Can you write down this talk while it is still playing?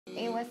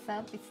Hey, what's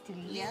up? It's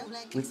Tulia,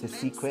 With the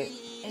secret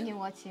and you're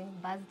watching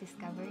Buzz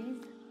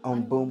Discoveries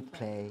on Boom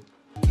Play.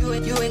 You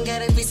ain't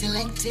gotta be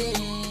selected,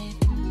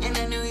 and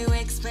I know you're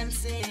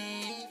expensive.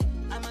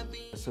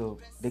 So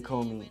they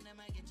call me,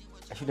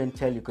 I shouldn't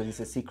tell you because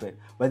it's a secret,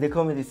 but they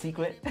call me the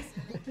secret.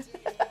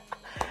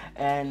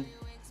 And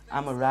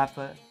I'm a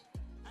rapper.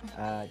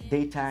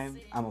 Daytime,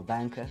 I'm a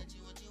banker.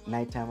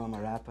 Nighttime, I'm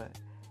a rapper.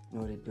 You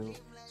know what I do.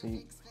 So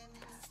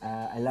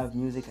I love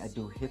music. I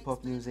do hip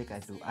hop music. I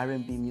do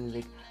R&B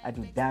music. I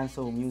do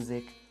dancehall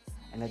music,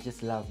 and I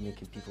just love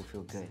making people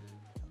feel good.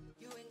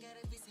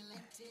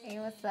 Hey,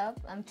 what's up?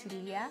 I'm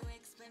Tulia,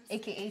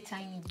 aka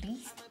Tiny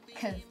Beast,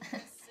 because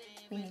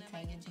we need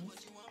Tiny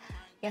Beast.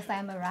 Yes, I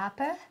am a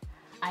rapper.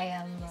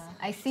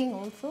 I sing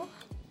also.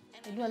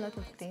 I do a lot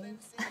of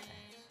things.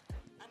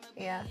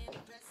 Yeah,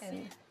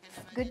 and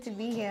it's good to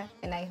be here,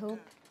 and I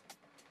hope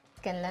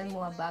you can learn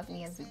more about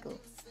me as we go.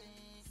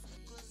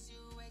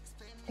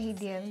 He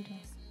DM'd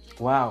me.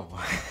 Wow.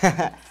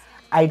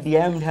 I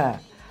DM'd her.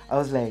 I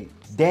was like,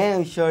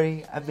 damn,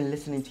 shorty, I've been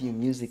listening to your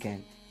music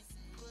and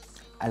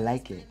I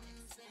like it.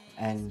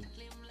 And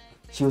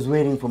she was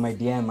waiting for my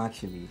DM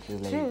actually. She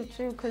was like,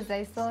 True, because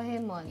I saw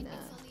him on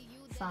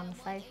some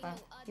Cypher.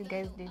 You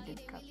guys did the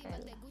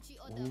capella.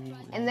 ooh.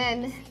 And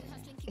then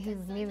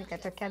his name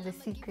ikatokea The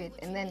Secret,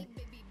 and then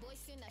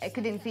I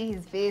couldn't see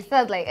his face. So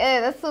I was like,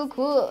 hey, that's so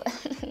cool.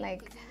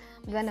 Like,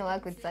 I'm gonna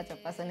work with such a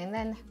person. And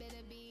then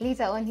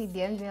later on he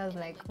DM'd me. I was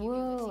like,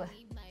 whoa.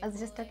 I was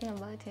just talking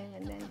about him,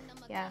 and then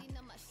yeah,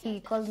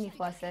 he called me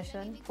for a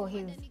session for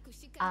his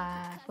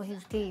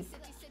tape,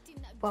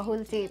 for a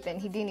whole tape,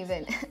 and he didn't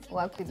even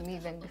work with me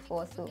even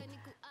before. So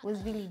it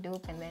was really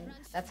dope, and then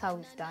that's how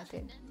we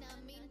started.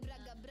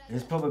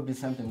 There's probably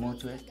something more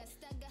to it,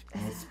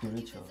 and it's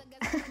spiritual.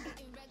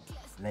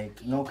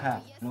 Like, no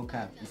cap.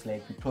 It's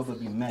like we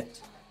probably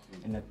met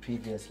in a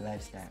previous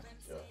lifestyle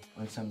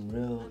on some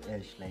real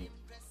ish, like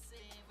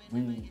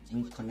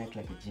we connect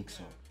like a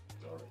jigsaw.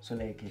 So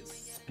like it's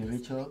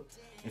spiritual.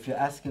 If you're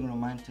asking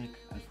romantic,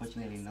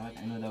 unfortunately not.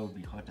 I know that would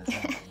be hot as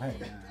hell. Right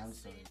now, I'm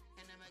sorry.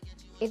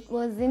 It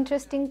was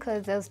interesting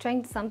because I was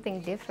trying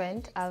something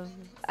different.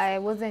 I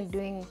wasn't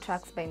doing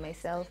tracks by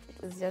myself.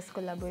 It was just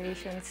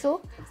collaboration.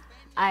 So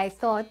I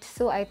thought,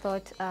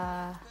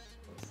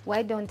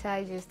 why don't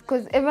I just?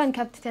 Because everyone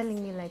kept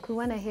telling me like, we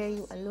want to hear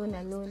you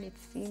alone.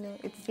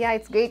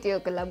 It's great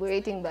you're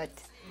collaborating, but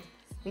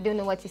we don't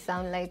know what you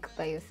sound like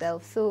by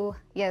yourself. So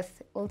yes,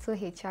 also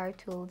HR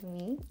told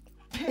me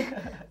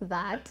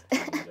that.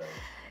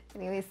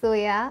 Anyway, so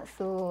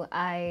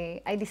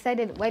I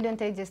decided, why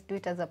don't I just do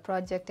it as a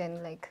project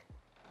and like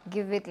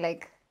give it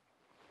like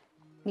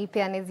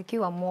nipeane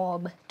zikiwa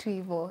mob tu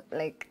hivo,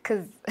 like,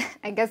 because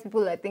I guess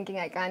people are thinking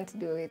I can't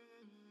do it.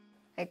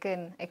 I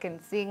can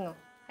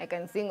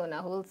sing on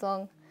a whole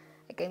song.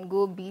 I can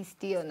go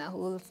beastie on a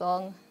whole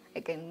song.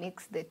 I can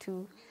mix the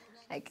two.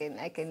 I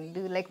can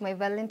do, like, my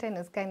Valentine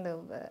is kind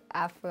of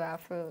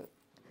Afro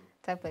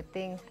type of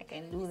thing. I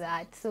can do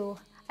that. So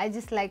I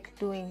just like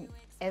doing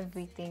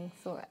everything.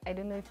 So I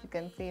don't know if you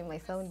can say my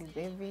sound is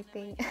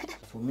everything.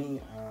 For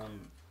me,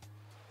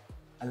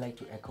 I like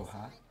to echo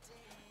her.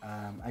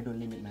 I don't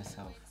limit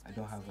myself. I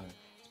don't have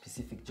a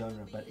specific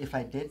genre, but if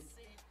I did,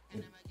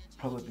 it'd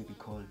probably be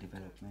called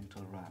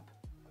developmental rap,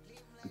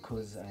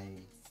 because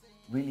I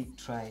really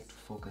try to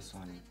focus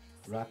on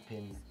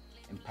rapping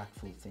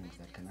impactful things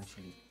that can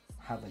actually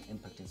have an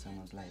impact in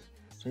someone's life.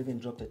 So I even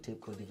dropped a tape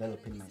called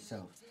Developing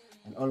Myself,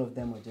 and all of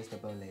them were just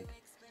about like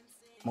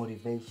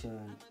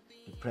motivation,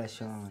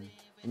 depression,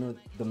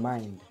 the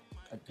mind,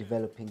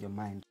 developing your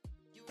mind.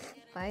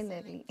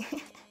 Finally.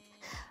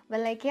 But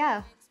like,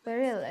 yeah, for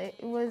real,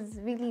 it was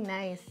really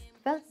nice.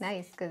 Felt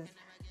nice because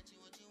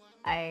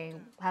I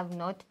have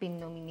not been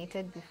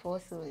nominated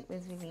before, so it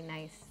was really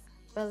nice.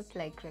 Felt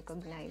like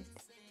recognized.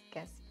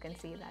 Guess you can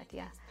say that,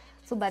 yeah.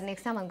 So, but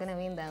next time I'm gonna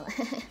win that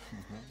one.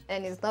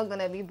 And it's not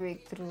gonna be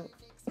breakthrough.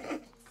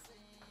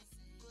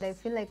 I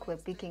feel like we're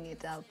picking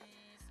it up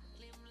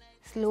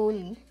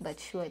slowly but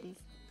surely.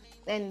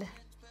 And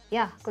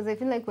yeah, because I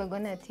feel like we're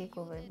gonna take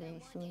over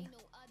very soon.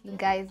 You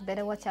guys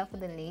better watch out for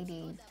the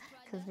ladies,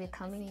 because we're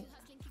coming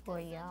for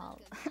y'all.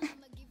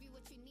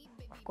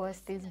 Of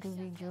course, there's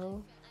Groovy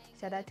Joe.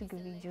 Shout out to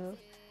Groovy Joe.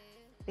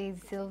 There's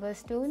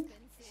Silverstone.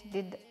 She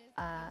did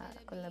a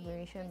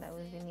collaboration that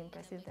was really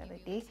impressive the other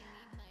day.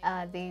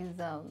 There's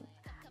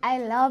I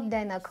love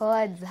Dana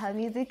Chords. Her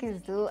music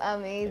is so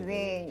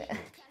amazing.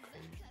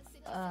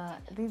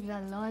 There's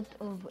a lot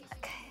of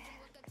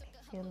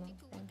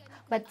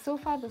but so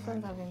far the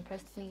songs have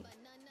impressed me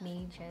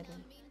majorly.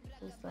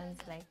 Those ones,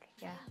 like,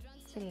 yeah,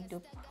 it's really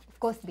dope. Of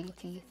course,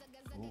 BT.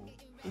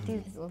 It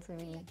is also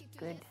really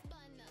good.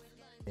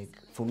 Like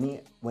for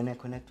me, when I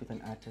connect with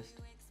an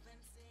artist,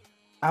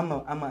 I'm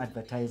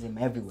advertise him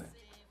everywhere,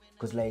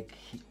 because like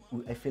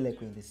I feel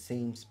like we're in the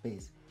same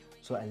space.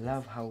 So I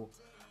love how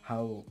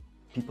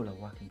people are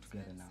working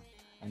together now.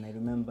 And I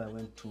remember I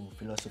went to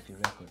Philosophy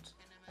Records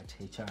at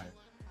HR,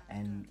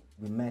 and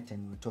we met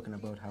and we were talking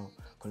about how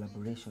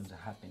collaborations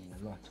are happening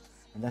a lot.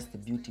 And that's the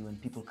beauty, when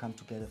people come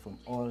together from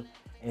all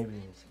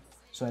areas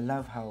So I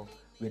love how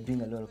we're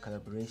doing a lot of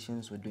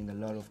collaborations, we're doing a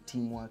lot of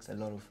teamwork, a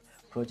lot of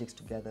projects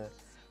together.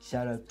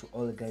 Shout out to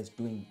all the guys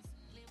doing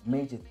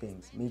major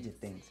things.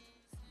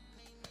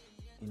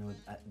 You know,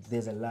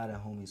 there's a lot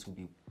of homies who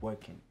be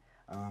working.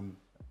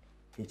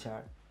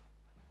 HR,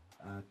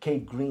 K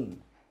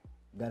Green,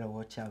 gotta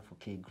watch out for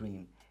K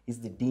Green. He's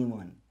the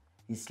demon.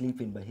 He's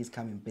sleeping, but he's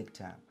coming big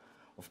time.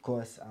 Of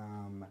course,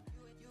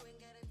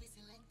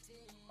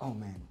 oh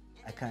man,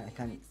 I can't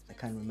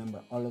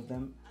remember all of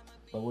them,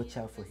 but watch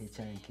out for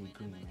HR and K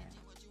Green, man.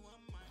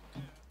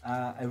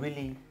 I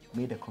really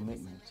made a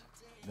commitment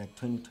that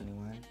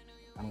 2021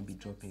 I'm gonna be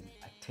dropping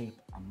a tape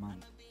a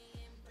month.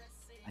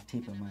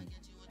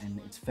 And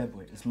it's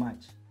February, it's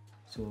March.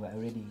 So I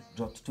already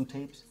dropped 2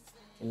 tapes.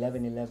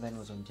 11/11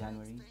 was on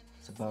January.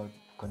 It's about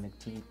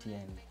connectivity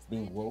and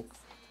being woke.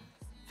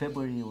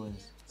 February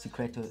was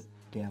Secreto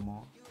de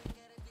Amor.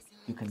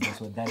 You can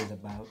guess what that is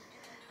about.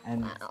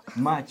 And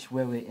March,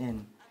 where we're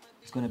in,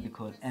 it's gonna be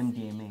called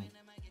MDMA.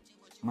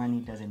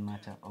 Money doesn't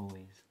matter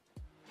always.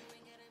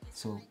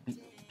 So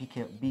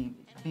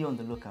be on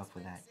the lookout for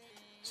that.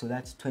 So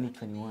that's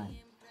 2021.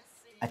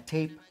 A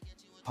tape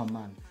per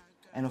month.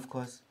 And of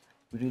course,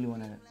 we really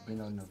want to bring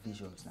out no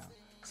visuals now,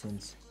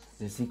 since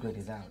the secret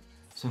is out.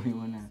 So we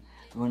wanna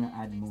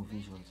add more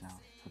visuals now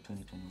for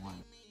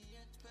 2021.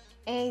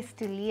 Hey, it's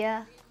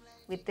Tulia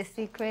with The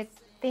Secret.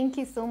 Thank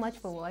you so much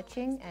for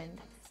watching, and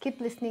keep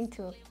listening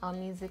to our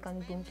music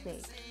on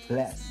Boomplay.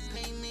 Bless.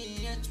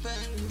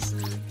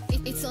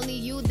 It's only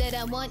you that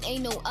I want,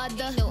 ain't no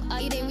other.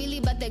 It ain't really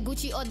about the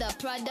Gucci or the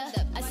Prada.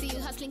 I see you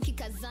hustling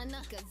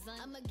Kikazana.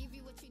 I'ma give you